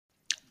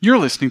You're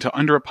listening to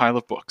Under a Pile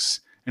of Books,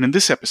 and in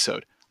this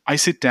episode, I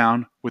sit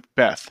down with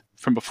Beth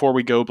from Before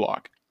We Go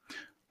blog.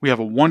 We have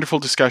a wonderful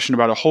discussion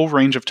about a whole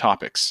range of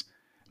topics.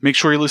 Make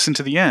sure you listen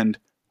to the end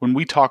when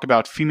we talk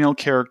about female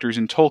characters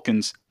in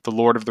Tolkien's The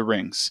Lord of the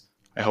Rings.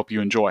 I hope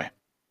you enjoy.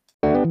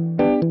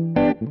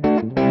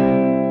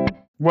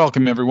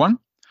 Welcome, everyone.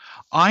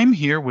 I'm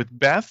here with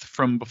Beth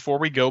from Before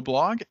We Go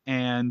blog,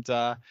 and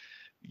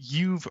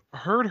you've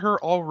heard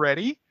her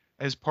already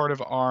as part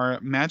of our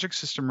Magic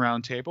System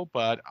Roundtable,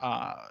 but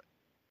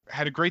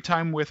had a great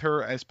time with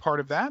her as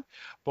part of that,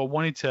 but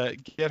wanted to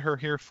get her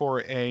here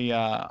for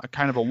a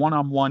kind of a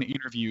one-on-one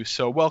interview.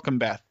 So welcome,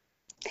 Beth.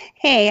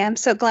 Hey, I'm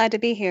so glad to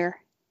be here.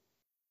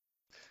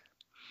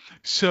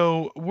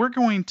 So we're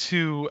going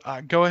to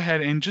go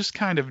ahead and just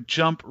kind of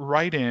jump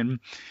right in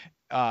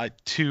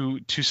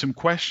to some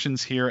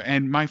questions here.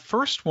 And my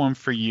first one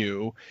for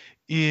you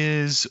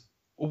is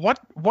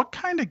what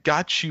kind of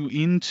got you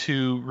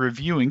into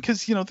reviewing?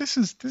 Because this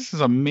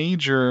is a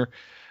major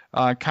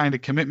kind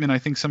of commitment. I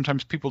think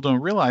sometimes people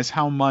don't realize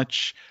how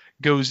much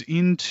goes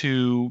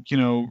into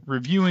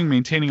reviewing,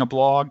 maintaining a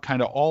blog,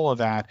 kind of all of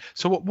that.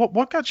 So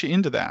what got you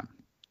into that?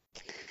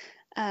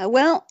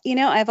 Well,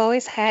 I've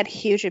always had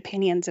huge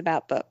opinions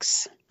about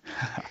books.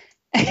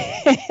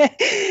 And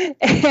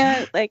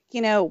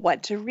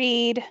what to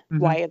read,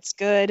 why it's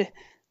good,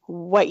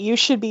 what you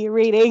should be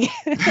reading.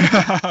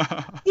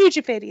 Huge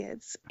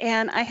opinions.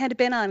 And I had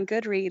been on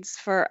Goodreads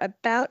for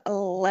about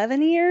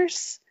 11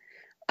 years,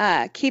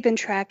 keeping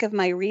track of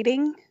my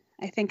reading.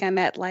 I think I'm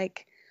at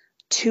like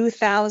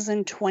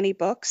 2,020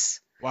 books.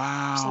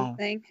 Wow. Or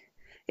something.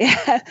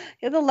 Yeah,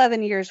 it's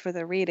 11 years worth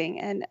of reading.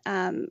 And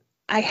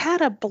I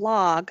had a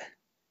blog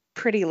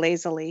pretty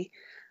lazily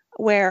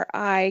where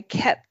I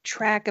kept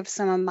track of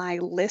some of my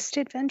list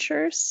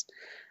adventures.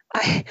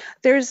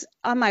 There's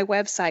on my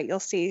website,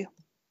 you'll see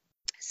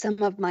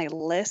some of my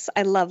lists.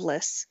 I love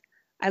lists.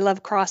 I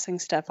love crossing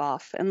stuff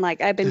off. And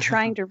I've been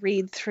trying to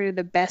read through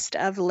the best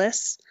of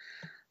lists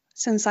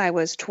since I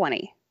was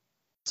 20.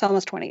 It's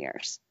almost 20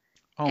 years.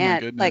 Oh my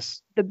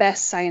goodness. The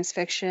best science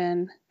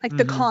fiction,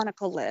 the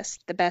canonical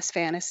list, the best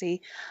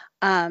fantasy.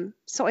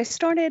 So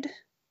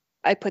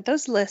I put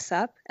those lists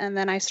up, and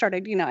then I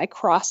started, I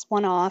crossed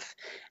one off,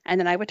 and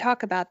then I would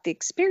talk about the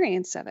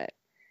experience of it,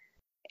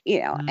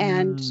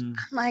 and I'm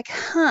like,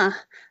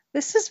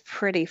 this is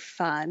pretty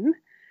fun.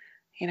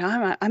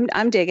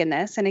 I'm digging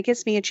this, and it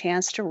gives me a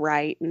chance to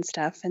write and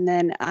stuff. And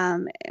then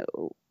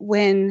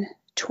when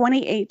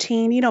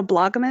 2018,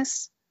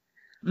 Blogmas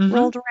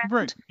rolled around,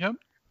 right? Yep.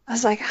 I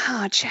was like,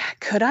 Jack,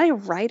 could I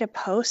write a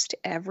post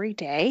every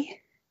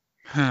day?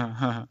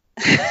 So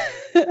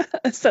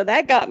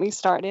that got me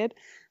started.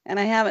 And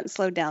I haven't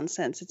slowed down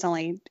since. It's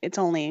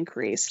only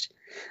increased.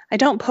 I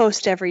don't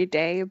post every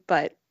day,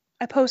 but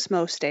I post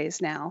most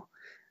days now.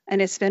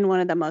 And it's been one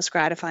of the most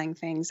gratifying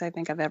things I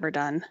think I've ever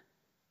done.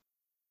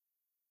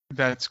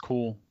 That's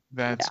cool.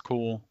 That's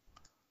cool.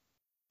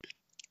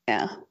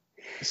 Yeah.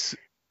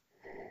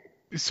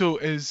 So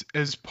as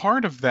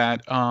part of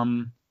that,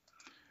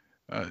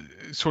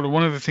 sort of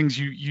one of the things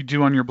you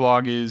do on your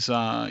blog is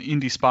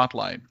Indie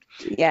Spotlight.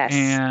 Yes.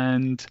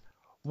 And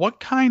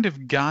what kind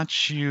of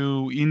got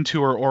you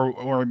into,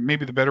 or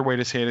maybe the better way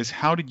to say it is,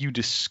 how did you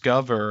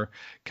discover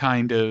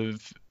kind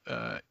of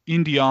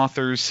indie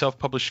authors,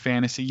 self-published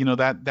fantasy,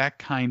 that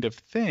kind of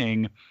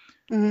thing?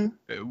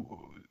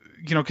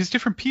 Because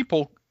different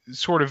people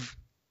sort of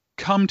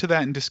come to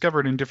that and discover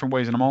it in different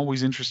ways, and I'm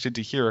always interested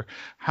to hear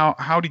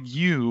how did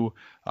you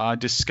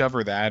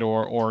discover that,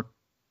 or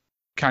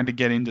kind of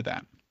get into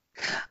that?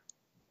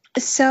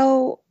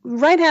 So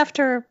right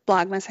after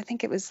Blogmas, I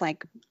think it was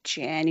like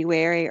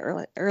January,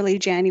 early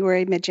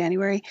January,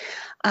 mid-January,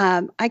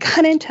 I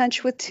got in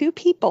touch with two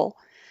people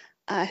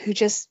who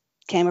just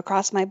came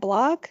across my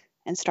blog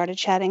and started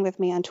chatting with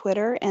me on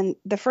Twitter. And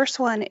the first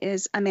one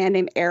is a man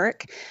named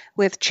Eric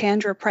with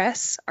Chandra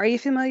Press. Are you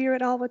familiar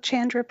at all with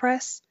Chandra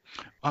Press?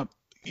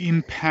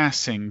 In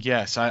passing,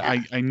 yes.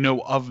 I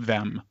know of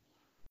them.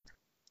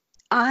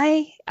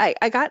 I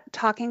got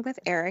talking with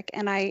Eric,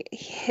 and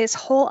his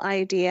whole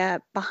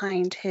idea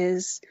behind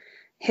his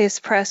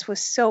press was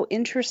so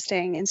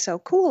interesting and so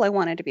cool. I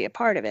wanted to be a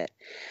part of it.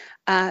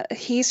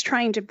 He's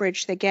trying to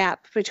bridge the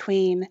gap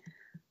between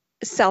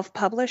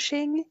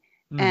self-publishing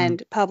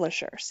and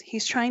publishers.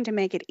 He's trying to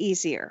make it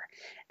easier,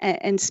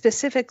 and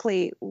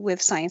specifically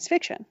with science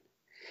fiction.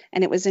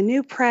 And it was a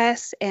new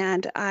press,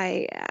 and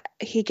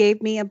he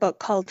gave me a book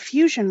called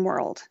Fusion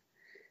World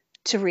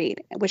to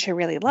read, which I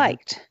really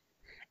liked.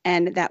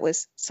 And that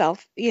was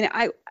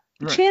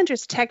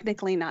Chandra's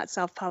technically not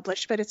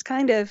self-published, but it's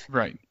kind of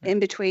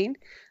in between.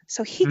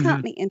 So he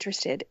got me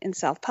interested in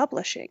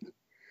self-publishing. I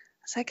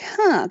was like,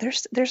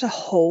 there's a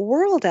whole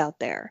world out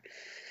there.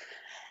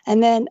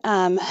 And then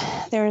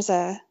there's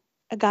a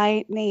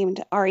guy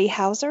named R.E.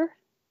 Hauser,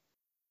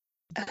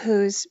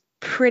 who's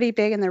pretty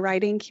big in the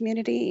writing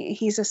community.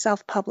 He's a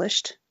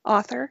self-published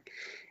author,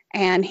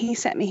 and he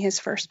sent me his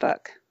first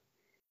book,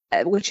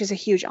 which is a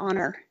huge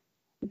honor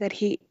that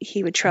he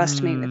would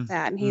trust me with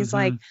that. And he's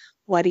like,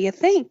 what do you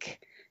think?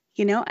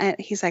 And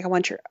he's like, I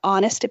want your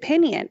honest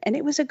opinion. And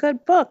it was a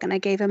good book. And I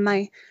gave him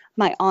my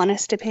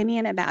honest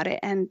opinion about it.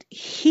 And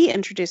he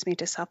introduced me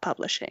to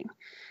self-publishing.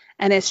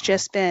 And it's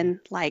just been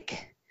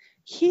like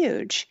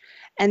huge.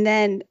 And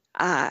then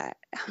I'm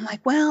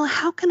like, well,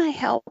 how can I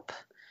help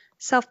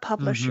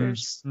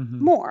self-publishers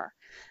more?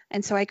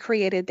 And so I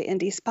created the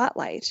Indie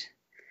Spotlight.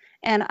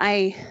 And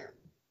I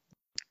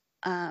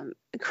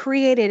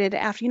created it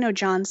after,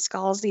 John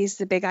Scalzi's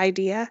The Big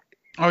Idea.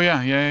 Oh,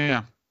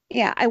 yeah.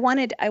 Yeah, I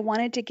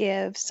wanted to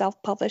give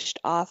self-published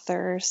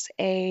authors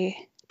a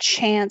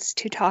chance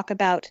to talk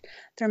about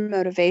their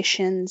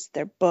motivations,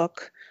 their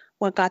book,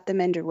 what got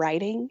them into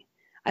writing.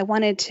 I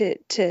wanted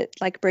to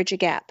like bridge a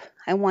gap.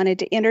 I wanted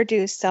to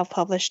introduce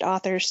self-published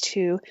authors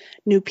to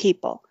new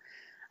people.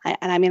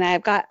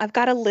 I've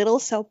got a little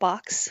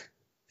soapbox,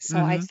 so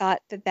I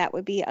thought that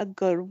would be a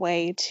good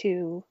way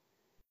to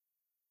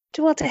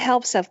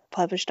help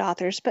self-published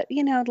authors, but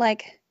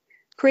like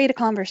create a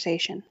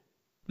conversation.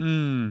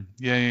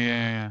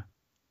 Yeah.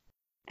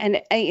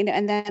 And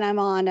and then I'm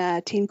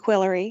on Team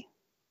Quillery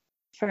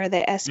for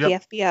the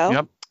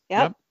SPFBO.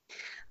 Yep.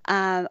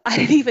 I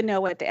didn't even know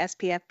what the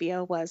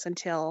SPFBO was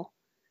until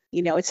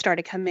it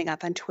started coming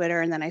up on Twitter,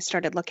 and then I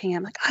started looking.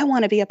 I'm like, I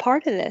want to be a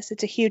part of this.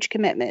 It's a huge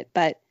commitment,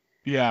 but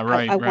yeah,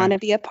 right. I want to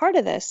be a part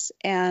of this,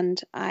 and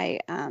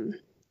I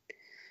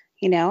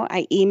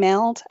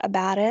emailed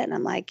about it, and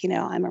I'm like,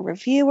 I'm a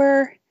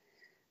reviewer.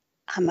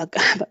 I'm a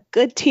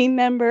good team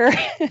member.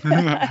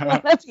 I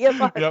want to be a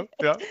part of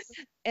it.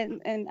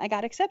 And I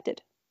got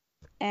accepted.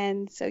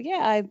 And so,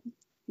 yeah,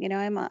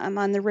 I'm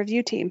on the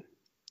review team,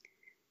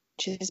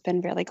 which has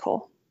been really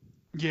cool.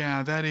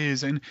 Yeah, that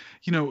is. And,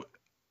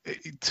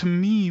 to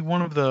me,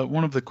 one of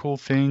the cool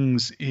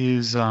things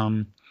is,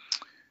 and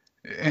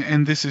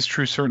this is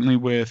true certainly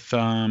with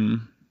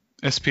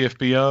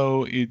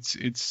SPFBO.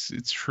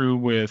 It's true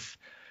with,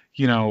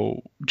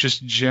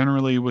 just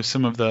generally with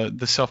some of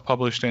the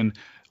self-published and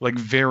like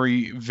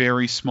very,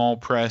 very small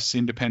press,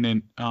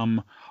 independent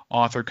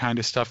author kind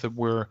of stuff that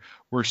we're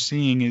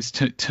seeing is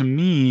to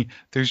me,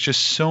 there's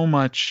just so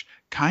much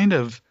kind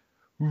of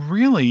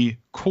really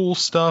cool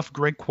stuff,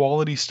 great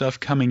quality stuff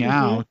coming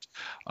out.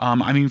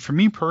 For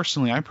me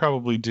personally, I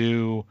probably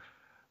do,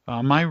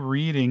 my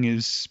reading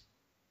is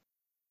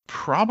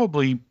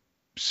probably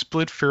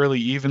split fairly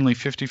evenly,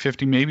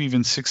 50-50, maybe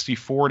even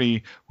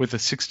 60-40, with a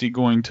 60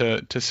 going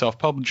to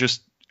self-publish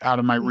just out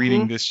of my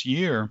reading this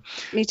year.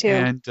 Me too.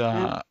 And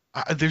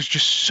there's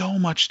just so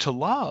much to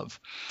love.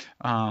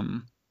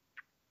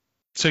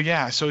 So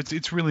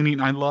it's really neat.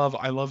 And I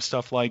love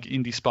stuff like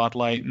Indie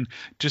Spotlight and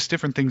just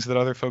different things that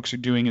other folks are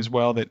doing as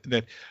well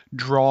that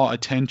draw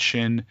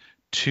attention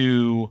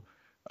to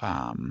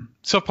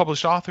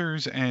self-published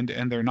authors and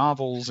their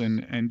novels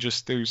and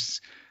just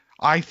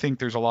I think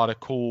there's a lot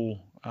of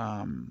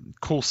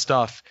cool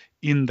stuff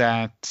in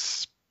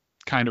that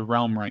kind of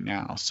realm right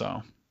now.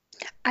 So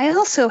I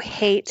also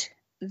hate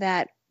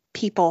that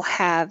people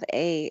have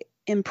a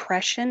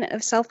impression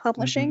of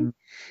self-publishing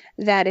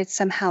that it's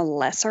somehow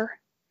lesser.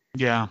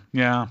 Yeah.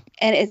 And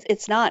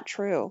it's not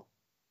true.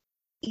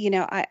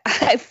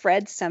 I've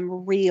read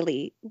some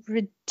really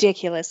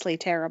ridiculously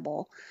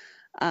terrible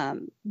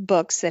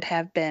books that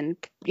have been,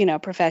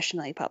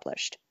 professionally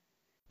published.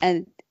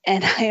 And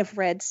I have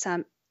read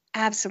some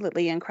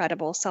absolutely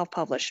incredible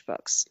self-published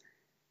books.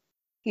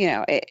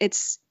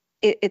 It's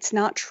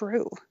not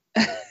true.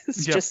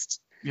 It's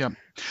just. Yeah.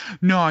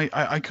 No,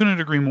 I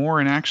couldn't agree more.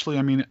 And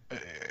actually,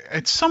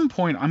 at some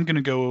point I'm going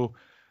to go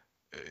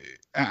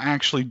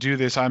actually do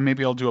this.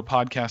 Maybe I'll do a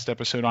podcast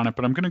episode on it,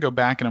 but I'm going to go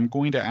back and I'm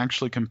going to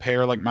actually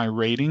compare like my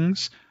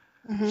ratings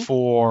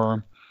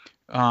for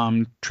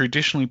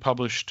traditionally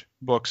published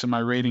books and my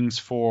ratings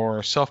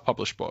for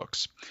self-published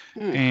books.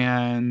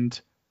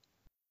 And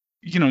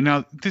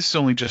now this is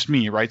only just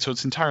me, right? So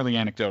it's entirely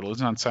anecdotal.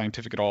 It's not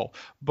scientific at all.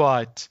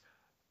 But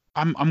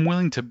I'm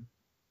willing to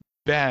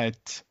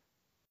bet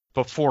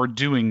before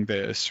doing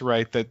this,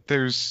 right, that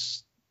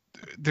there's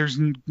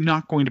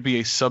not going to be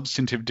a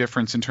substantive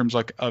difference in terms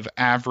of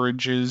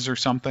averages or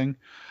something,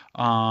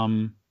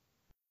 in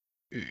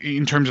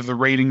terms of the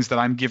ratings that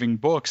I'm giving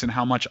books and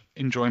how much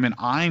enjoyment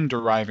I'm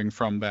deriving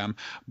from them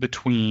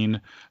between,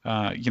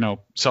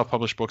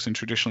 self-published books and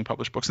traditionally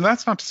published books. And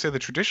that's not to say that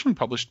traditionally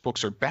published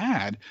books are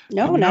bad.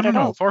 No, not at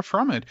all. Far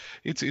from it.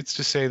 It's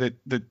to say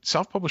that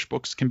self-published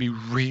books can be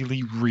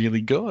really,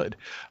 really good.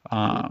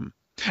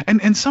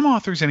 And some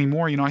authors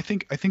anymore, I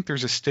think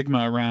there's a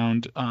stigma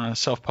around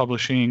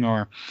self-publishing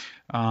or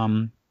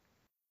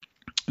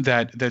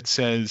that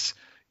says,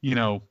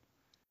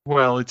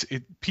 well,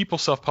 people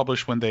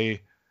self-publish when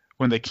they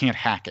can't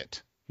hack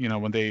it,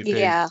 when they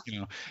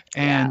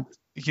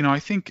I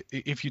think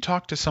if you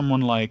talk to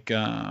someone like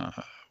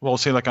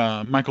say like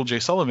Michael J.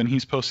 Sullivan,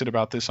 he's posted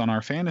about this on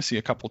our fantasy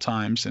a couple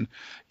times, and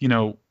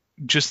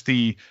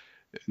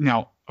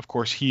now of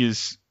course he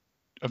is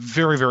a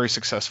very, very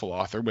successful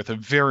author with a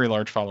very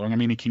large following.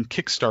 He can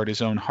kickstart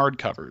his own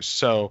hardcovers.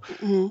 So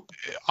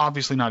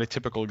obviously not a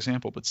typical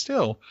example, but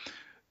still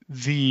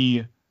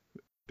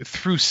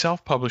through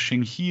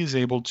self-publishing, he is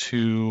able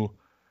to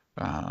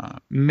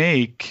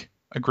make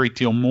a great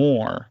deal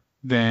more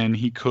than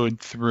he could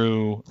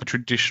through a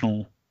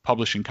traditional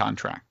publishing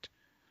contract.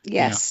 You know,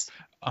 Yes.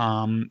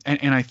 and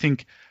I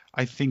think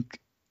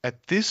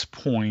at this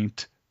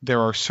point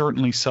there are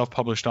certainly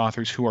self-published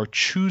authors who are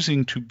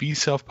choosing to be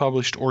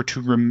self-published or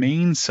to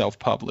remain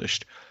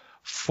self-published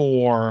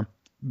for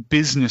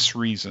business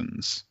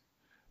reasons,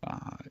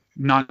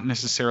 not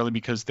necessarily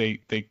because they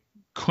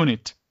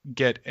couldn't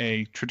get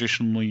a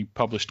traditionally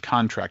published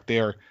contract. They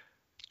are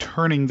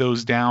turning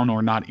those down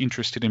or not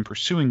interested in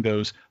pursuing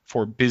those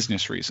for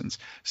business reasons.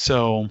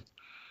 So,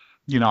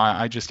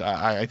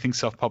 I think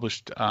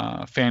self-published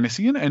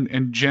fantasy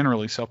and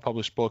generally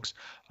self-published books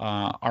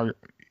are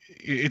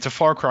it's a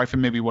far cry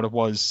from maybe what it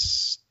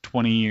was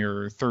 20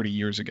 or 30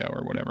 years ago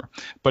or whatever,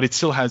 but it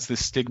still has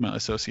this stigma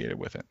associated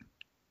with it.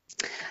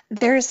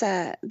 There's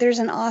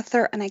an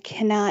author, and I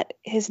cannot,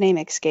 his name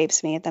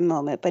escapes me at the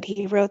moment, but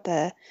he wrote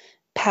the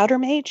Powder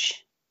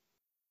Mage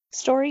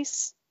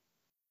stories.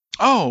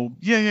 Oh,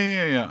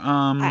 yeah.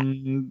 I,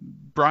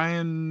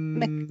 Brian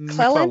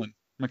McClellan.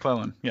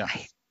 McClellan, yeah.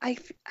 I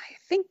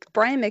think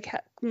Brian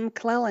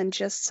McClellan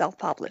just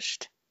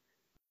self-published.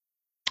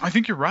 I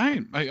think you're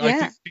right. I Yeah.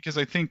 think because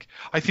I think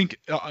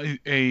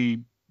a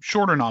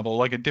shorter novel,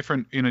 like a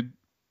different in a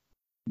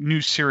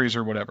new series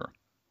or whatever,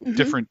 Hmm.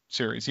 different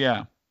series.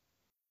 Yeah.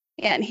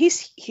 Yeah, and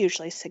he's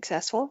hugely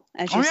successful,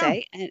 as Oh you yeah.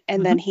 say,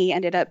 and Hmm. then he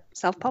ended up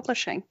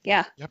self-publishing.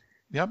 Yeah. Yep.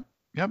 Yep.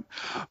 Yep.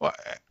 Well,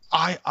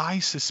 I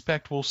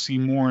suspect we'll see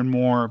more and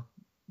more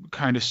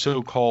kind of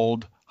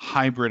so-called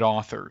hybrid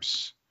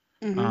authors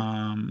Hmm.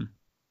 um,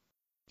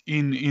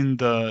 in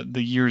the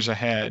years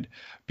ahead,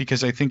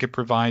 because I think it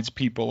provides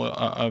people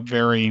a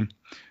very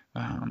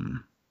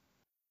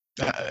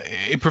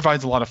it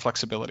provides a lot of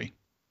flexibility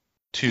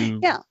to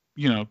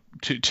Yeah.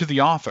 to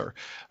the author.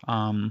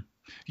 Um,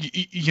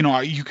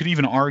 you could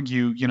even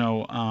argue,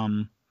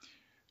 uh,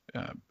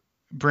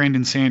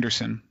 Brandon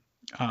Sanderson,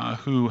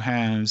 who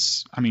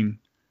has, I mean,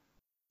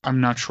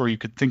 I'm not sure you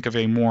could think of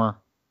a more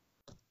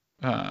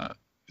uh,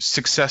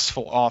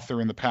 successful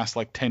author in the past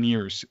like 10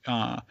 years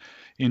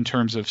in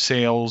terms of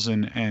sales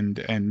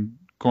and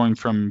going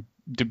from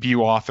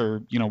debut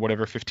author,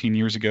 whatever 15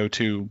 years ago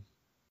to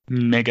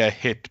mega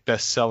hit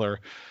bestseller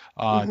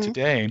Hmm.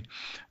 today.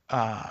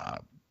 Uh,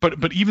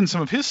 but even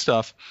some of his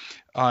stuff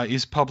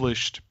is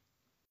published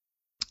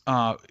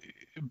uh,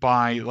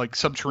 by like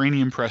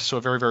Subterranean Press, so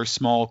a very very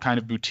small kind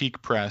of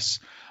boutique press.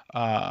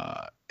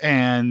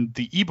 And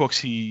the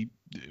ebooks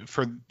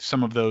for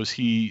some of those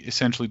he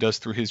essentially does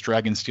through his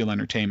Dragonsteel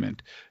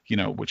Entertainment,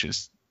 which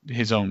is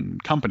his own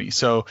company.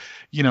 So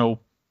you know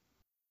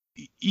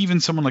even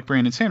someone like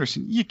Brandon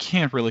Sanderson, you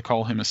can't really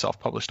call him a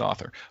self-published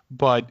author,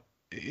 but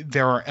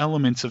there are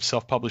elements of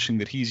self-publishing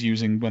that he's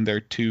using when they're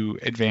to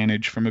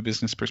advantage from a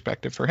business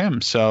perspective for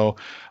him. So,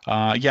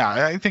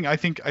 yeah, I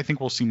think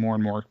we'll see more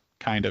and more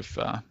kind of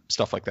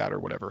stuff like that or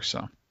whatever.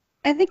 So,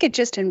 I think it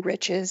just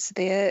enriches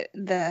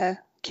the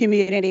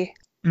community.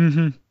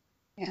 hmm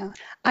Yeah.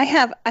 I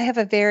have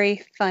a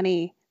very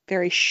funny,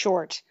 very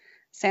short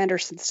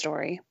Sanderson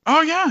story.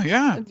 oh yeah,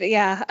 yeah,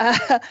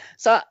 Yeah.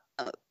 So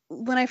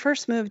when I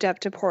first moved up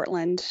to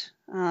Portland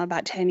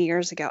about 10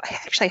 years ago, I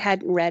actually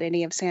hadn't read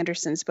any of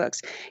Sanderson's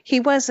books. He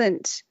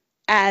wasn't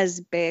as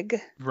big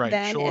right,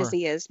 then as sure.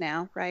 he is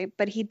now, right?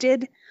 But he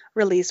did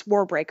release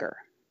Warbreaker.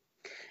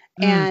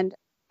 Mm. And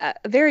a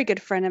very good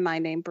friend of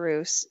mine named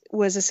Bruce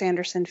was a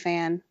Sanderson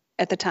fan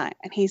at the time.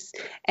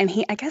 And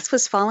he I guess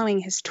was following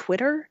his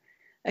Twitter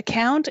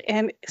account,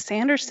 and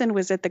Sanderson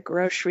was at the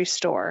grocery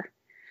store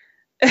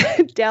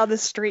down the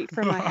street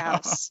from my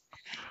house.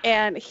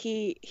 And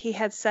he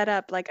had set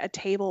up like a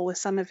table with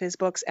some of his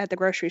books at the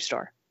grocery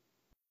store.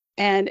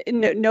 And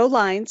no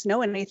lines,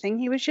 no anything.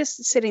 He was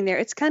just sitting there.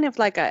 It's kind of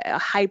like a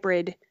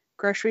hybrid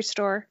grocery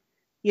store,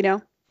 you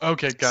know.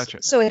 Okay,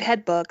 gotcha. So it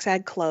had books,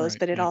 had clothes, Right,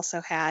 but it right. also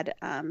had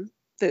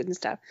food and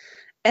stuff.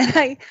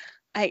 And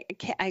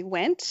I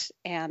went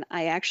and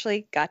I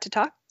actually got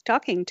to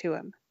talking to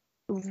him.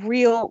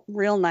 Real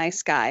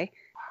nice guy.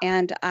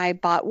 And I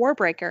bought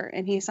Warbreaker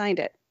and he signed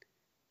it.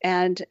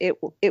 And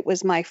it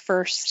was my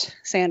first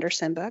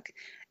Sanderson book,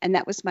 and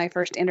that was my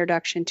first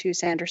introduction to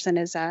Sanderson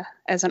as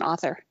an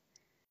author.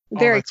 Oh,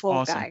 Very that's cool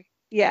awesome. guy.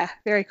 Yeah,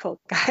 very cool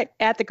guy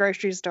at the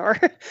grocery store.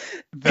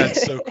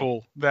 That's so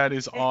cool. That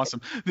is awesome.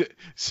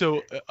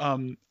 So,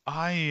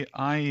 I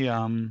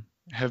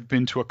have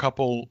been to a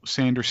couple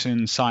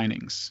Sanderson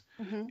signings,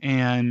 Hmm.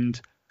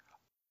 and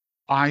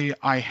I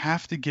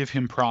have to give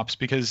him props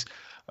because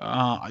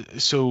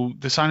so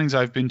the signings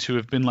I've been to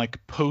have been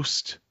like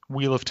post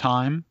Wheel of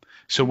Time.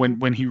 So Hmm.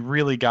 when he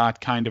really got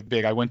kind of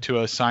big, I went to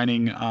a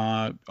signing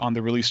on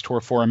the release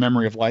tour for A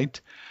Memory of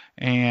Light,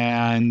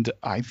 and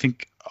I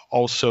think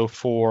also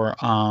for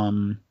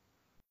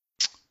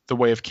The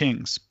Way of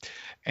Kings.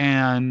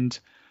 And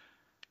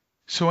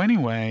so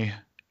anyway,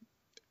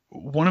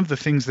 one of the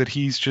things that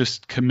he's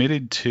just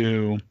committed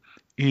to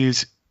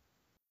is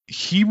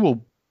he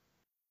will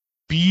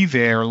be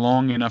there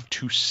long enough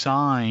to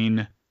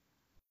sign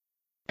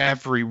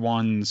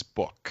everyone's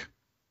book.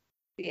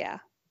 Yeah.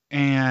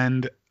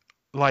 And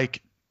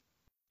like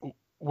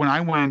when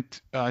I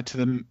went to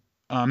the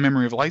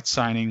Memory of Light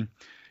signing,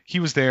 he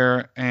was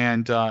there,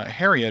 and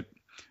Harriet,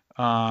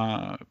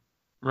 uh,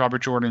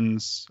 Robert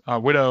Jordan's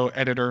widow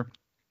editor,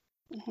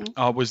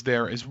 Hmm. was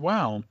there as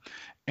well,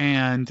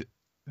 and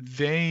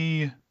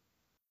they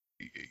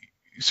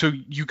so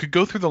you could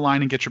go through the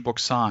line and get your book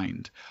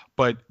signed,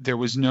 but there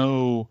was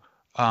no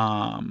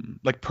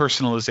like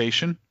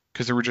personalization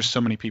because there were just so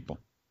many people.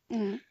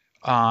 Hmm.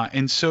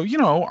 And so,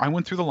 I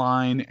went through the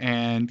line,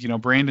 and,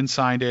 Brandon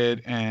signed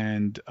it,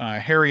 and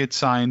Harriet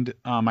signed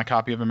my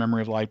copy of A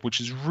Memory of Light,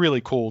 which is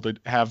really cool to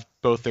have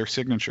both their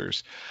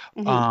signatures.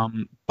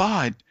 Hmm.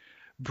 But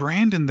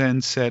Brandon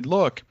then said,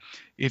 look,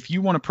 if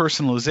you want a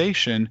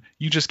personalization,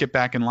 you just get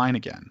back in line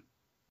again.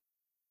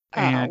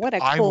 Oh, And what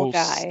a I cool will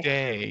guy.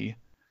 stay,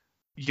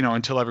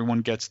 until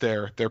everyone gets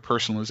their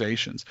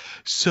personalizations.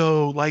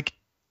 So, like,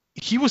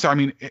 he was, I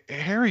mean,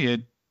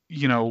 Harriet,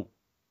 you know,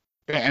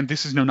 and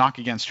this is no knock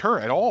against her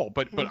at all,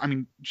 but Mhm. I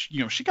mean,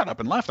 she got up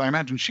and left. I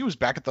imagine she was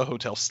back at the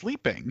hotel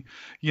sleeping.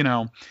 You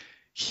know,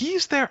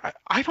 he's there.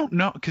 I don't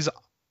know, because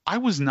I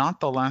was not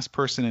the last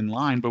person in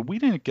line, but we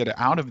didn't get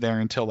out of there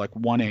until like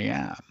 1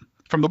 a.m.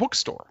 from the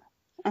bookstore.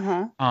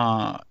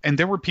 Uh-huh. And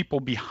there were people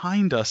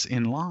behind us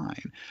in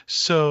line.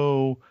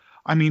 So,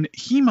 I mean,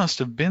 he must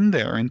have been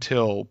there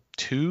until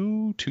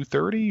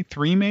 2:30,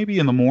 3 maybe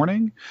in the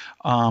morning,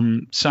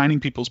 signing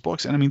people's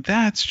books. And I mean,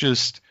 that's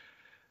just,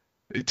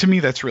 to me,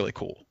 that's really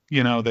cool.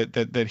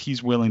 That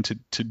he's willing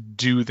to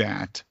do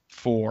that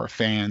for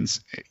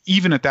fans,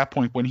 even at that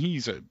point when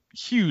he's a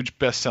huge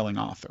best-selling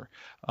author.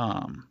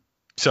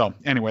 So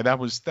anyway, that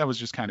was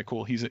just kind of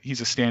cool.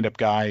 He's a stand-up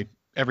guy.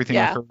 Everything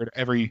I've Yeah.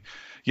 heard,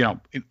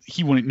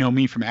 he wouldn't know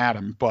me from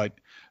Adam, but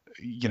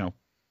you know,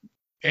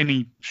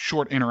 any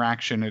short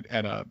interaction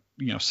at a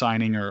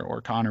signing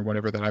or con or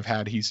whatever that I've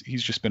had, he's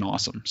just been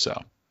awesome. So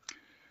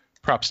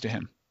props to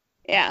him.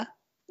 Yeah.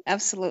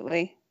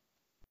 Absolutely.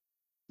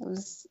 It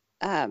was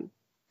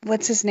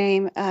what's his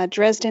name?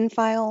 Dresden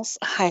Files.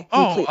 I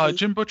Oh, completely.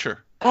 Jim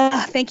Butcher.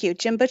 Thank you.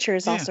 Jim Butcher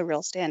is Yeah. also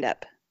real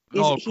stand-up.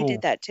 Oh, He did cool.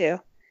 that too.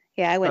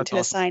 Yeah, I went That's to a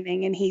awesome.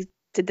 signing and he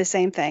did the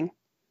same thing.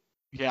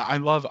 Yeah, I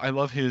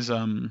love his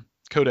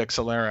Codex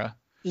Alera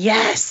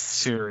Yes.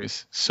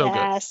 series. So good.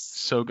 Yes.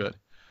 So good.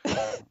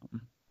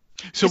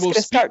 So Just well,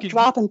 gonna start speaking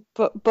dropping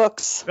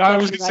books I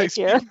was left gonna and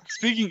say, right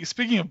here.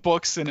 speaking of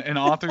books and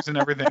authors and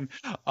everything,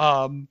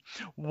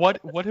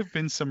 what have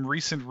been some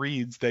recent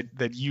reads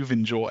that you've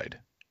enjoyed?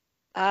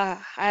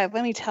 Let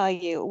me tell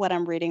you what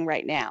I'm reading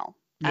right now.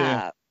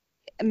 Yeah.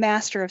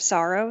 Master of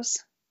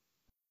Sorrows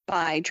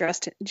by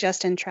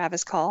Justin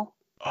Travis Call.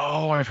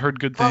 Oh, I've heard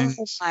good Oh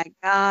things. my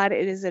God,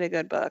 is it a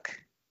good book?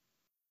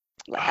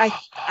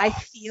 I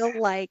feel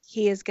like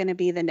he is going to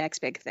be the next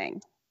big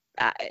thing.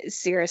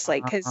 Seriously,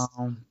 because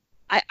Um,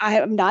 I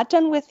am not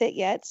done with it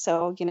yet,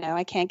 so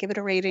I can't give it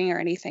a rating or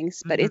anything,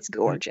 but mhm, it's mhm.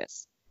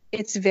 gorgeous.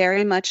 It's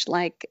very much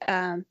like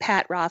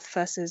Pat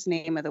Rothfuss's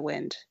Name of the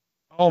Wind.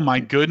 Oh my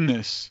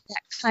goodness.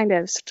 That kind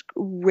of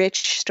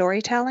rich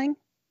storytelling.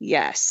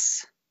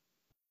 Yes.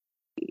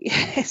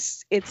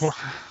 Yes, it's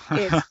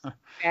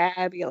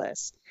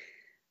fabulous.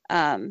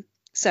 Um,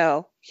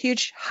 so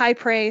huge high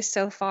praise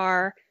so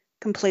far.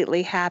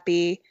 Completely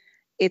happy.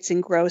 It's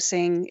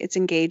engrossing. It's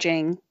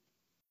engaging,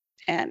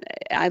 and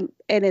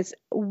it's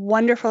a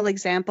wonderful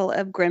example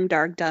of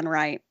grimdark done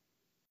right.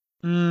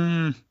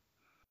 Mm,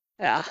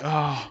 Yeah.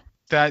 oh,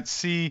 that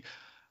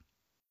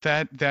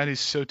is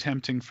so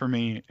tempting for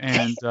me,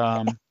 and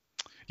I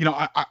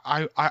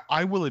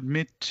will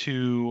admit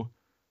to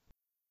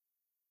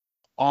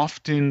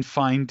often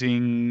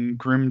finding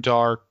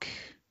grimdark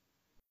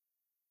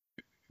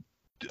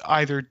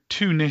either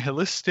too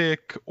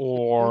nihilistic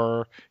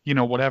or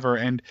whatever,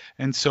 and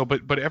so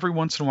but every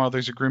once in a while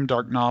there's a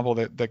grimdark novel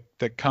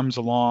that comes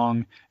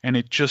along, and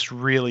it just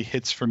really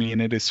hits for me,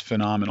 and it is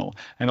phenomenal.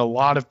 And a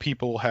lot of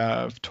people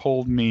have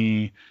told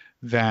me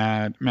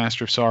that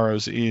Master of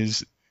Sorrows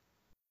is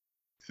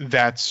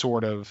that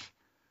sort of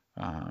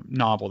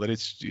novel, that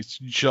it's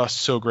just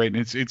so great,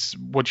 and it's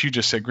what you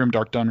just said,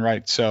 grimdark done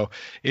right. So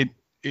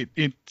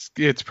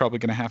it's probably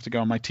going to have to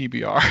go on my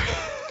TBR.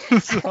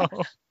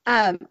 So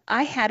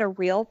I had a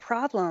real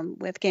problem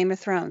with Game of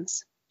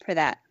Thrones for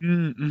that.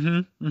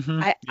 yeah,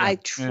 I yeah,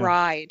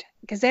 tried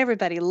because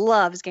everybody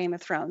loves Game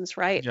of Thrones,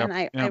 right? yep, And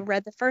I yep,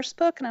 read the first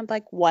book and I'm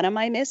like, what am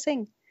I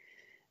missing?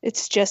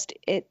 It's just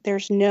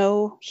there's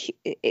no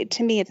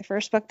to me at the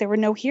first book there were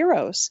no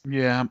heroes.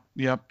 yeah,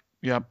 yep,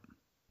 yep.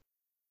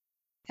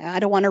 I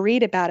don't want to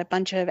read about a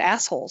bunch of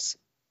assholes.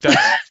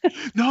 That's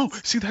no,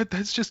 see,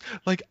 that's just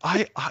like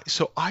I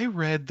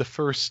read the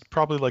first,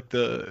 probably like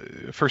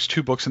the first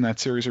two books in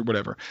that series or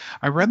whatever.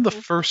 I read the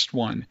Mhm. first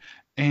one,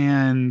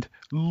 and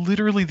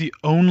literally the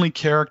only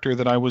character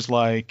that I was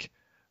like,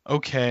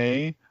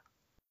 okay,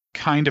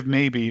 kind of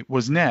maybe,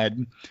 was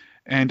Ned.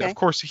 And of Okay.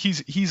 course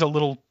he's a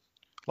little,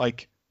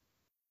 like,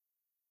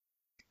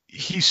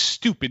 he's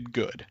stupid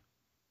good.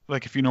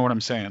 Like, if you know what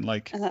I'm saying.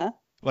 Uh-huh.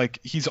 Like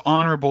he's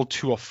honorable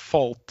to a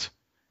fault,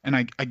 and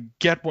I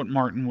get what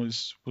Martin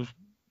was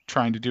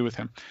trying to do with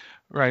him,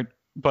 right?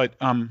 But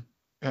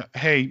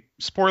Hey,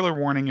 spoiler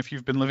warning if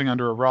you've been living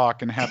under a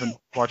rock and haven't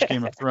watched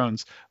Game of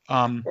Thrones.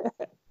 Um,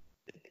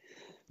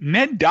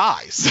 Ned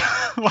dies.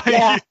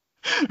 Yeah, Like,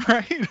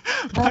 right?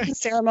 Like,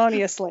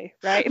 unceremoniously,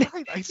 right?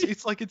 right.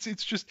 It's like it's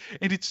just,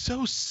 and it's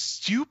so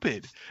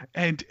stupid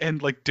and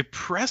like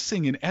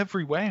depressing in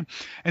every way.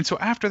 And so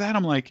after that,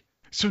 I'm like,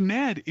 so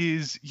Ned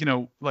is,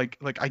 like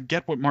I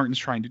get what Martin's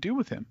trying to do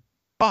with him,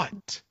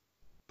 but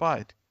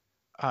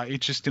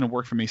it just didn't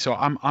work for me. So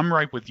I'm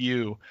right with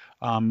you.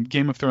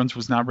 Game of Thrones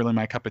was not really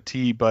my cup of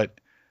tea, but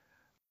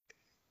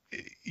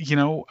you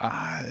know,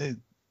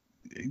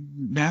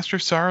 Master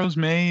of Sorrows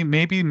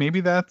maybe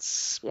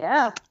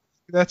Yeah,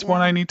 that's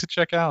one I yeah, need to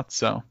check out.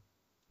 So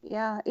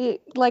yeah.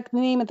 Like the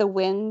name of the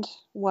wind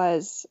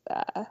was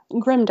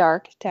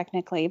grimdark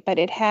technically, but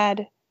it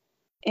had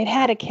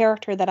a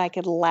character that I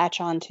could latch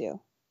onto.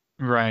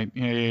 right,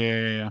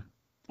 yeah.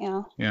 You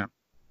know, Yeah.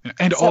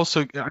 And so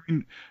also, I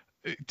mean,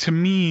 to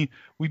me,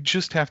 we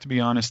just have to be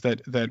honest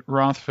that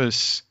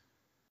Rothfuss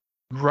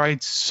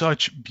writes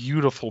such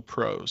beautiful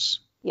prose.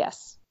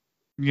 yes,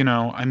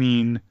 I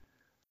mean,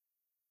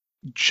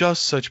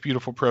 just such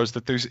beautiful prose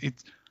that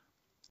it's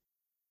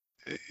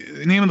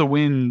the Name of the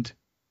Wind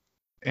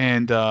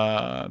and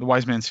The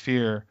Wise Man's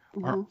Fear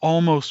are hmm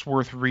almost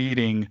worth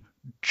reading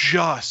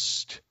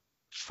just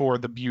for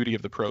the beauty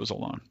of the prose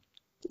alone.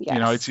 It's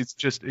yes. it's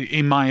just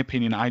in my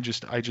opinion, I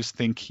just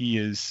think he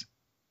is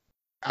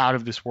out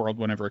of this world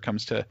whenever it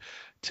comes to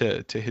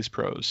his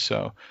prose.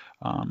 So,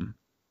 um,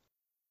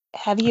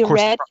 Have of you course,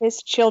 read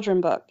his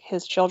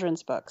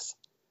children's books?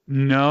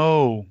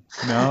 no,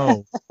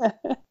 no.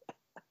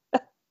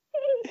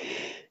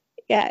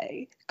 Yeah,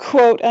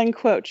 quote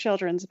unquote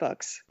children's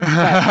books.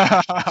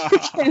 But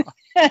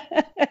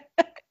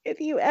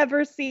if you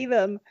ever see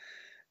them,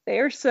 they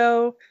are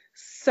so,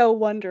 so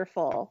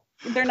wonderful.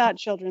 They're not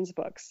children's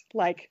books.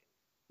 Like,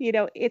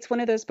 it's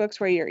one of those books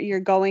where you're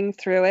going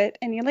through it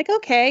and you're like,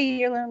 okay,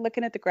 you're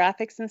looking at the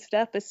graphics and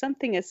stuff, but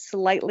something is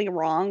slightly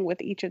wrong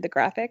with each of the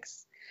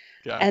graphics.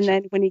 And Gotcha.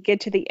 then when you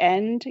get to the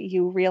end,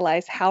 you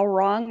realize how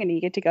wrong, and you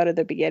get to go to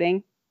the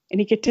beginning, and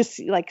you get to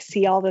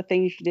see all the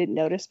things you didn't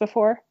notice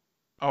before.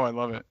 Oh, I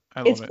love it.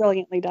 I It's love it.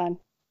 brilliantly done.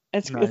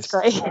 It's Nice.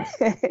 great.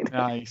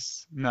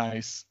 Nice.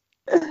 Nice.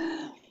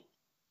 Let's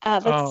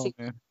Oh see.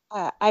 man.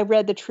 I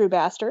read The True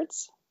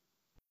Bastards.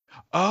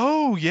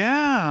 Oh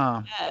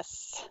yeah.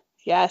 Yes.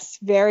 Yes,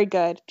 very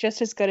good.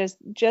 Just as good as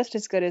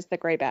The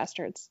Gray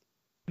Bastards.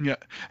 Yeah.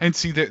 And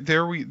see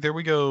there we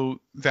go.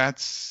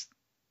 That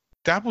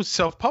was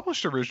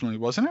self-published originally,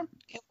 wasn't it?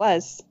 It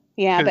was.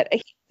 Yeah, 'Cause-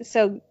 but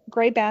so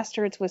Gray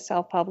Bastards was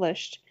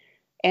self-published,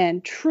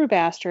 and True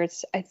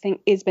Bastards I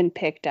think has been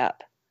picked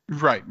up.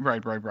 right.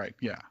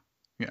 Yeah.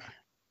 Yeah.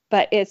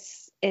 But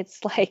it's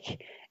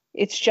like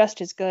it's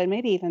just as good,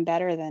 maybe even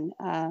better than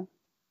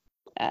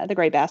The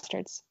Gray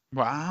Bastards.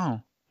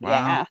 Wow. Wow.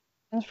 Yeah,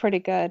 it was pretty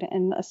good.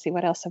 And let's see,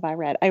 what else have I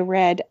read? I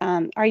read.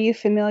 Are you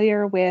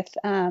familiar with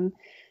I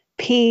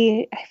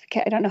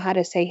forget, I don't know how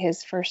to say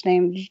his first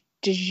name.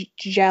 Djeli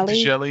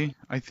Djeli.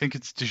 I think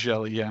it's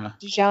Djeli. Yeah.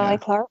 Djeli Yeah.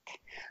 Clark.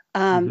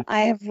 Hmm.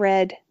 I have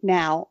read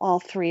now all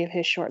three of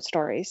his short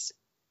stories.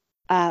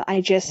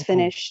 I just Oh, cool.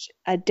 finished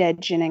A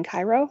Dead Gin in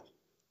Cairo,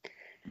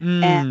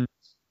 and Mm.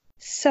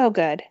 so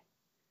good,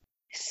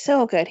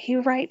 so good. He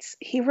writes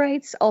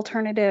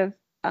alternative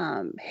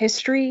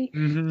history,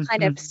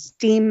 kind of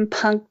Mm-hmm.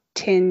 steampunk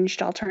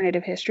tinged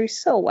alternative history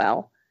so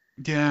well.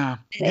 Yeah.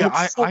 And Yeah.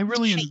 it's I so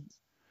really tight.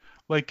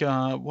 like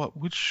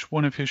which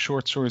one of his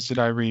short stories did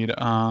I read?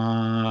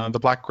 The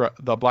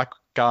Black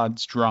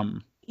God's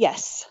Drum,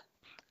 Yes.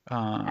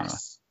 uh,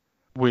 Yes.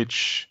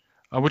 which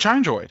I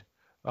enjoyed.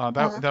 That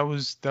Uh, that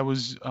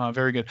was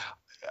very good.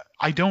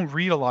 I don't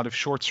read a lot of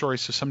short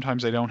stories, so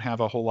sometimes I don't have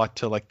a whole lot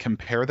to like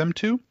compare them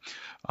to.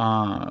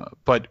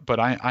 But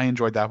I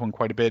enjoyed that one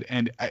quite a bit.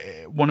 And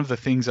one of the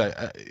things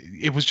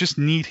it was just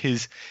neat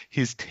his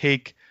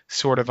take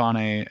sort of on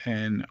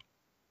an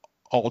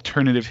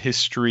alternative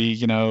history,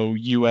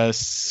 U.S.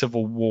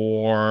 Civil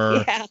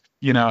War.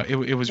 yeah.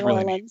 It was New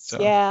really neat. Orleans.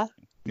 So Yeah.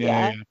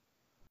 yeah.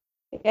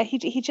 Yeah. Yeah.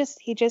 He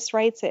just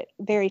writes it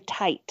very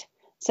tight,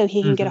 so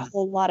he can get a Hmm.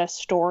 whole lot of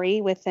story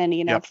within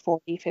Yep.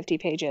 40, 50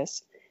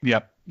 pages.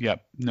 Yep.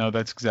 No,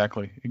 that's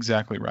exactly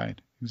right.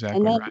 And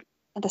Exactly then right.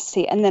 let's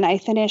see. And then I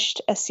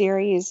finished a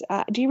series.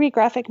 Do you read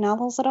graphic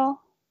novels at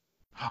all?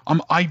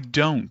 I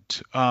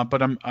don't,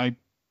 but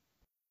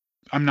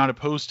I'm not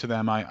opposed to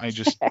them. I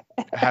just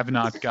have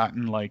not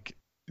gotten like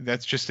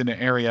that's just an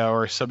area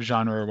or a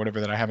subgenre or whatever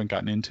that I haven't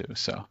gotten into.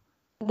 So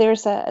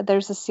There's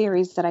a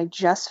series that I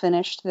just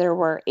finished. There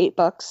were 8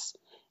 books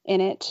in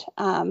it,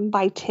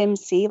 by Tim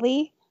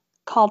Seeley,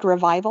 called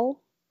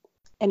Revival,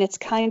 and it's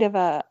kind of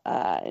a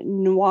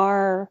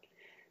noir,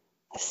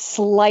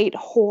 slight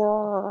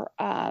horror,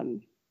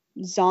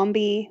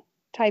 zombie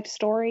type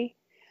story,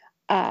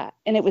 and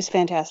it was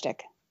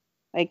fantastic.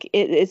 Like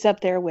it's up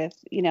there with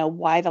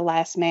Why the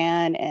Last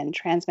Man and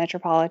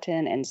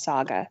Transmetropolitan and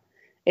Saga.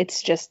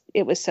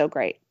 It was so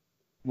great.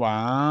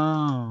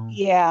 wow.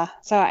 Yeah,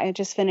 so I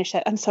just finished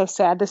it. I'm so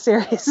sad the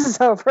series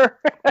is over.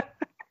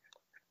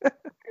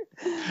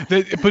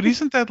 But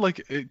isn't that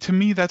like to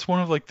me that's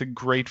one of like the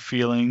great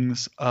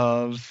feelings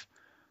of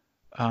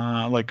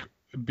like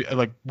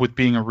like with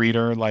being a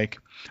reader, like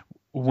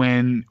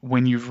when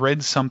you've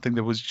read something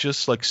that was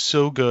just like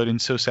so good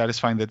and so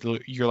satisfying that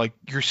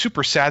you're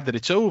super sad that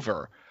it's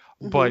over,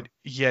 Hmm. but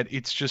yet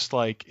it's just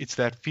like it's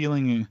that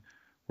feeling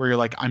where you're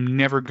like I'm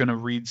never gonna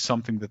read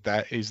something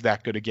that is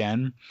that good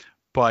again.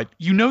 But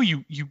you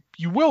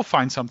will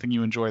find something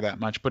you enjoy that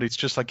much, but it's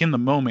just like in the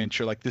moment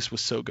you're like this was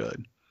so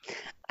good.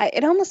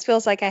 It almost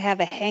feels like I have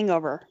a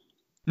hangover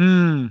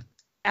Mm,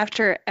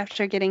 after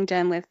getting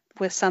done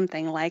with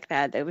something like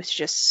that. That was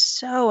just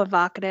so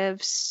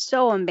evocative,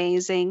 so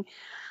amazing.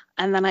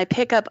 And then I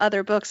pick up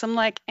other books. I'm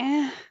like,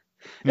 yeah,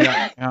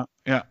 yeah,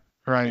 yeah.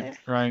 Right, it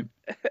right.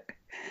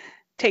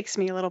 takes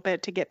me a little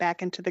bit to get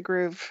back into the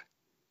groove.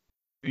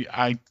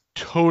 I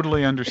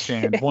totally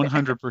understand.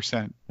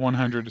 100%.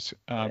 100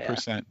 Yeah.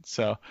 percent.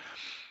 So,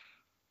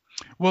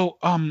 well,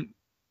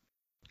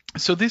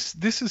 so this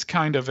is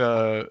kind of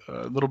a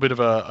little bit of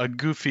a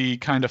goofy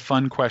kind of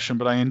fun question,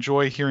 but I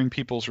enjoy hearing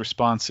people's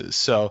responses.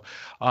 So,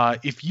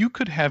 if you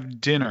could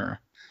have dinner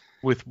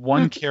with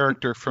one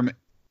character from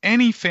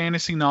any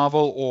fantasy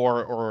novel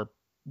or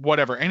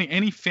whatever,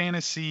 any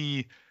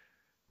fantasy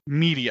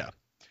media,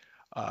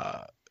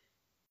 uh,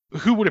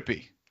 who would it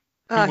be?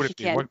 Who Oh, would it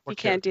be? you What can't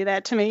character? do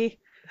that to me.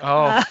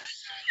 Oh.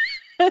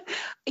 Uh,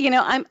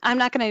 I'm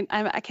not gonna.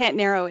 I can't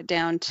narrow it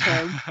down to.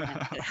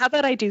 How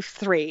about I do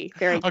three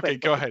very Okay, go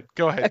quickly? ahead.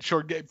 Go ahead. Okay,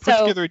 Sure. Put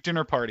so together a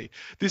dinner party.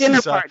 This dinner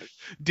is party.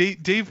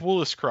 Dave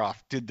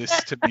Woolliscroft did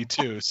this to me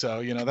too,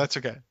 so that's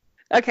okay.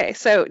 Okay,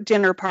 so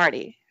dinner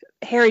party.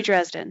 Harry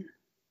Dresden.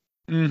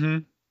 Mm-hmm.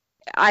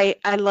 I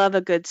love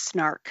a good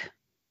snark.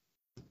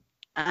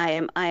 I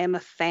am a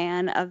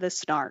fan of the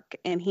snark,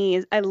 and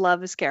I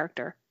love his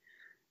character,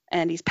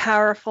 and he's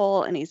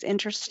powerful and he's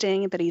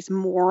interesting, but he's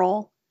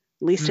moral,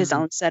 at least his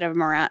Mm-hmm. own set of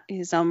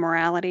his own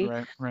morality.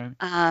 Right, right.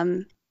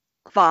 Um,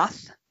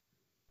 Voth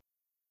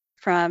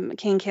from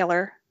King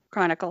Killer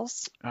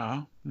Chronicles,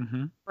 Oh,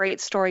 mm-hmm.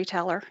 great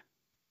storyteller.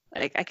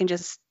 Like I can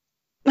just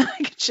I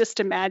can just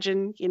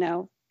imagine,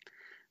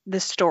 the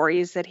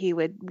stories that he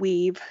would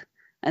weave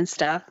and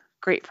stuff.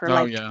 Great for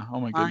Oh like yeah. Oh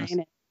my goodness.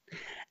 line.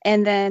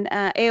 And then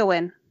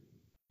Eowyn.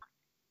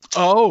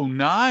 Oh,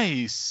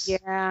 nice.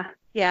 Yeah.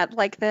 Yeah,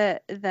 like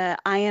the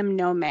I am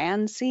no man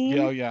Yeah, oh,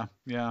 scene. yeah,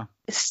 yeah.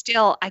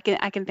 Still I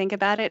can think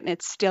about it and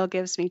it still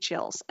gives me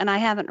chills. And I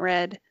haven't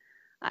read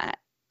uh,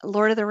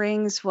 Lord of the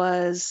Rings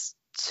was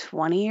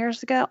 20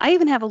 years ago. I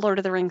even have a Lord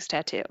of the Rings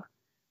tattoo.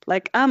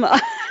 Like I am a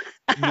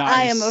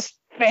Nice.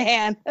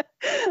 fan.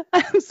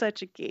 I'm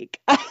such a geek.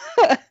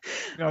 I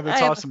No,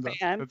 that's am a awesome though.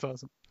 fan. That's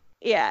awesome.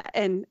 Yeah,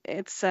 and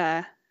it's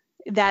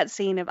that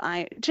scene of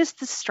I just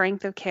the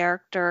strength of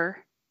character,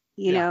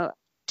 you Yeah. know,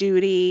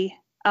 duty.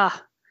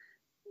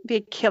 Be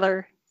a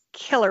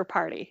killer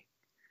party.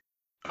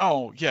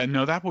 Oh, yeah,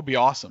 no, that would be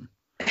awesome.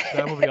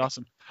 That would be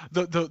awesome.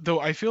 Though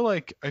I feel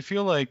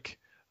like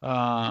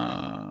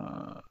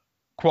uh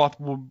Quoth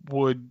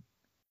would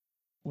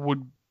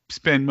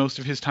spend most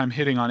of his time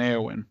hitting on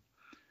Eowyn.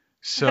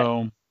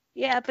 So,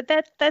 Yeah, but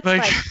that's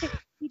like, like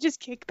you just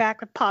kick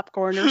back with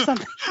popcorn or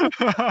something.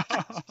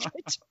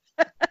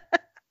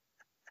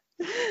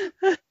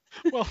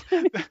 well,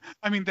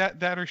 I mean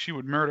that or she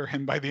would murder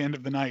him by the end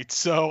of the night.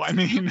 So, I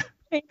mean,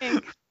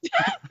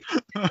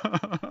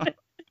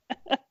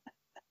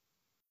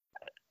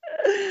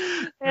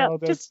 Yeah, no,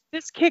 just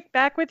kick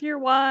back with your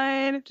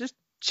wine, just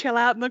chill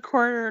out in the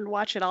corner and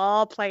watch it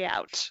all play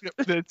out.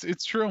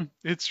 it's true.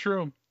 It's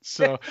true.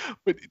 So,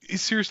 but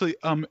seriously,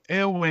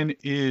 Eowyn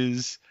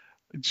is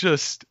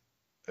just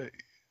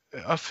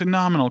a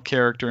phenomenal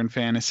character in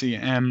fantasy,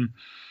 and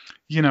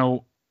you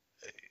know,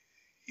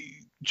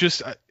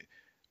 just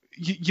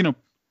you know,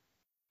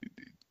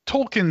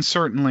 Tolkien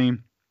certainly,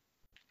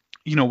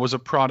 was a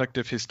product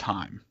of his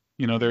time.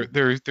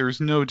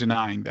 There's no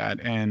denying that,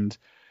 and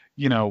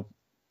you know,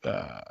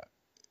 uh,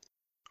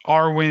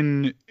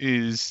 Arwen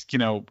is,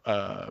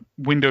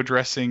 window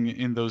dressing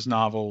in those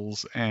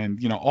novels, and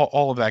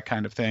all of that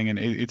kind of thing, and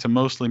it's a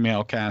mostly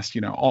male cast,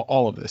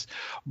 all of this,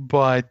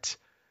 but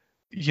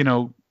you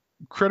know,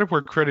 credit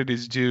where credit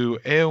is due.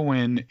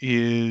 Eowyn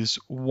is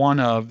one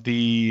of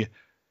the,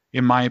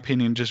 in my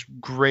opinion, just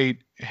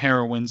great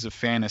heroines of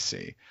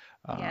fantasy.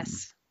 Um,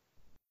 Yes.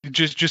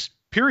 just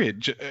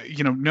period.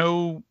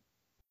 No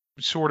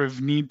sort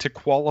of need to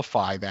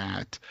qualify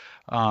that.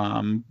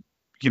 Um,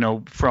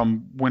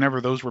 from whenever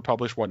those were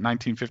published, what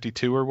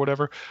 1952 or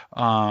whatever,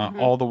 Hmm.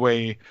 all the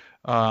way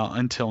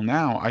until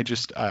now. I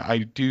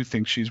do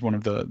think she's one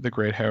of the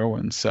great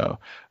heroines. So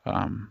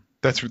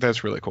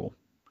that's really cool.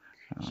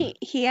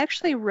 He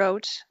actually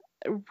wrote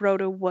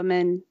a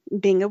woman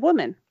being a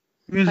woman,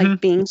 Hmm. like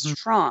being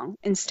strong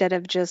instead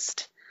of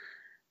just,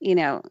 you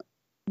know,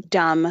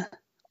 dumb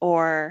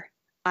or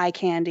eye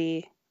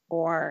candy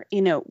or,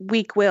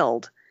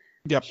 weak-willed.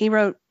 Yep. He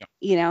wrote,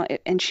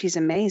 and she's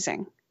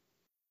amazing.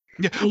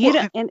 Yeah. And you Well,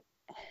 don't and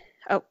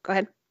oh, go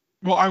ahead.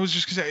 I was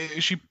just gonna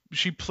say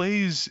she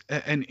plays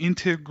an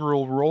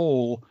integral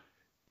role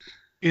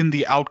in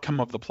the outcome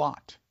of the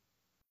plot.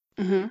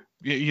 Hmm.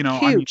 You know,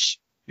 I mean, Huge.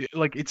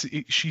 like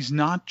she's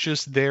not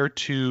just there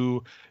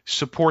to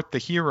support the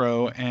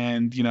hero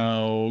and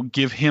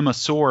give him a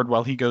sword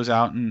while he goes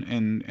out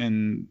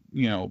and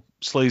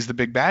slays the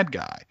big bad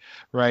guy,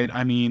 right?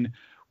 I mean,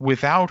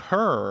 without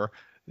her,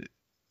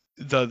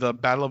 the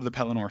Battle of the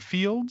Pelennor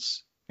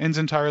Fields ends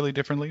entirely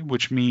differently,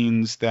 which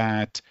means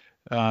that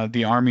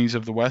the armies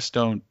of the West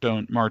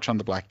don't march on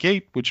the Black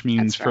Gate, which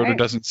means That's Frodo right.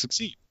 doesn't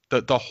succeed.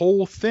 The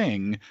whole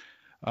thing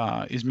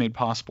is made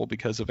possible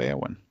because of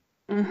Eowyn.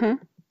 Hmm.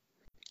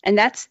 And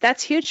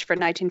that's huge for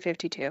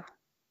 1952.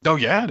 Oh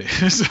yeah, it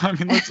is.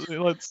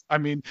 I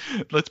mean,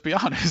 let's be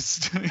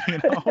honest.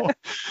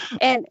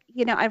 And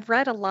I've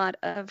read a lot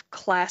of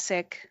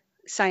classic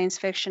science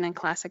fiction and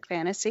classic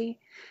fantasy,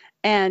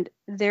 and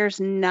there's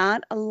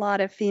not a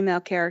lot of female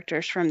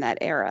characters from that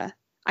era.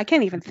 I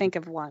can't even think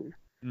of one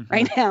Hmm.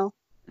 right now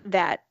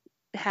that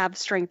have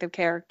strength of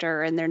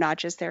character and they're not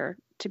just there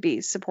to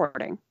be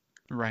supporting.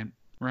 Right,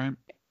 right.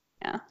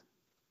 Yeah.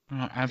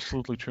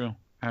 Absolutely true.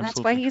 That's why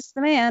Absolutely true. he's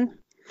the man.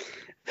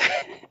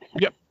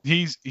 Yep,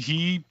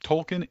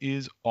 Tolkien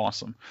is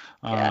awesome.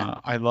 Yeah.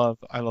 I love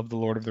the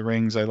Lord of the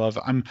Rings.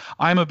 I'm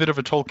a bit of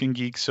a Tolkien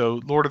geek,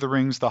 so Lord of the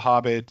Rings, The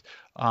Hobbit,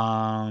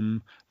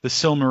 the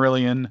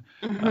Silmarillion,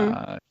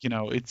 Hmm.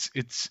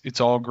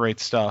 it's all great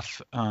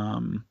stuff.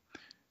 I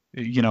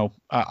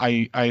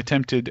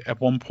attempted at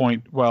one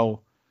point,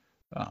 well,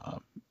 uh,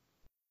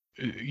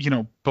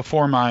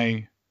 before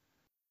my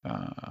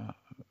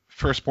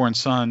firstborn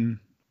son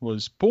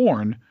was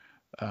born,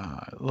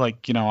 I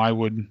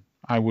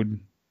would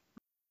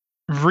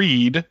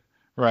read,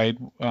 right,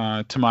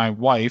 to my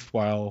wife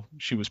while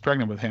she was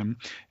pregnant with him,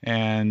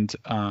 and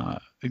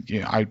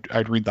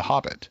I'd read The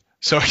Hobbit.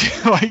 So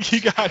like he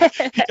got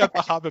The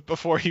Hobbit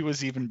before he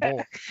was even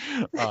born.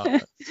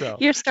 So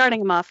You're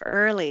starting him off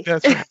early.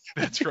 that's right.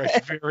 That's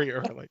right. Very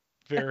early.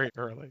 Very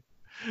early.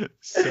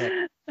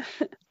 So,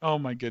 oh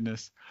my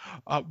goodness.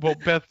 Well,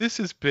 Beth, this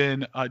has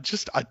been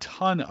just a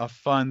ton of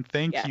fun.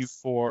 Thank you Yes.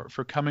 for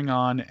coming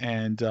on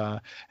and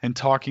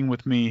talking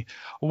with me.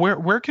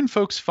 Where can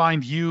folks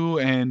find you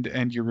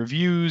and your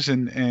reviews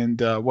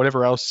and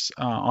whatever else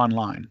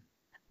online?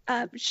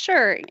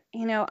 Sure.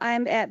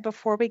 I'm at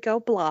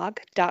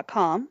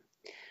beforewegoblog.com.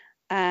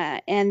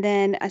 And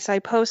then so I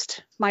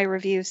post my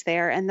reviews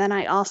there. And then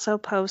I also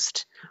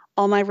post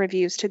all my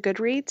reviews to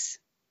Goodreads.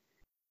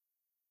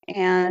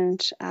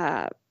 And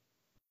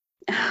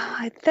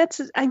I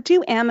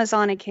do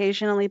Amazon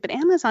occasionally, but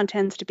Amazon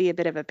tends to be a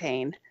bit of a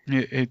pain.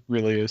 It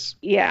really is.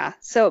 Yeah.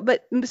 So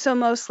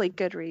mostly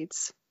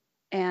Goodreads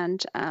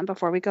and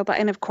before we go by,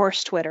 and of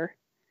course Twitter.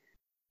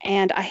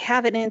 And I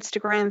have an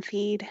Instagram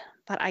feed,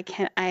 but I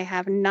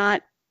have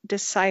not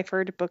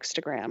deciphered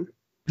Bookstagram.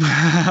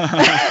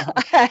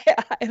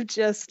 I'm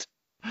just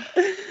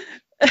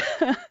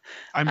I'm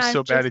I'm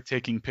so bad just at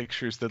taking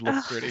pictures that look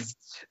oh, pretty.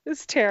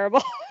 it's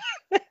terrible.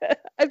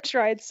 I've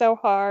tried so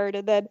hard,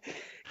 and then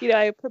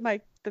I put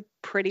the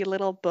pretty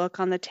little book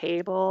on the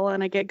table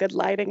and I get good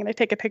lighting and I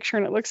take a picture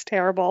and it looks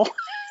terrible.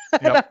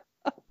 Yep.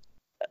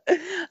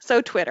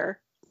 So Twitter.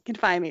 You can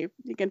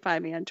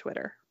find me on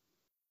Twitter.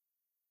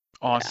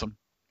 Yeah. Awesome.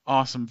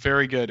 Awesome.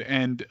 Very good.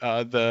 And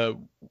the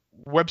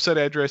website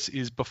address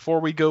is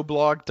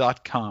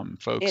beforewegoblog.com,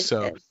 folks. It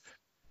So is.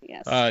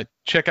 Yes.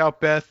 check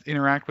out Beth,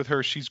 interact with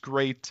her. She's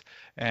great.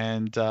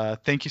 And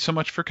thank you so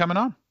much for coming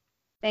on.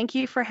 Thank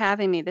you for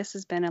having me. This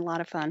has been a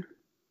lot of fun.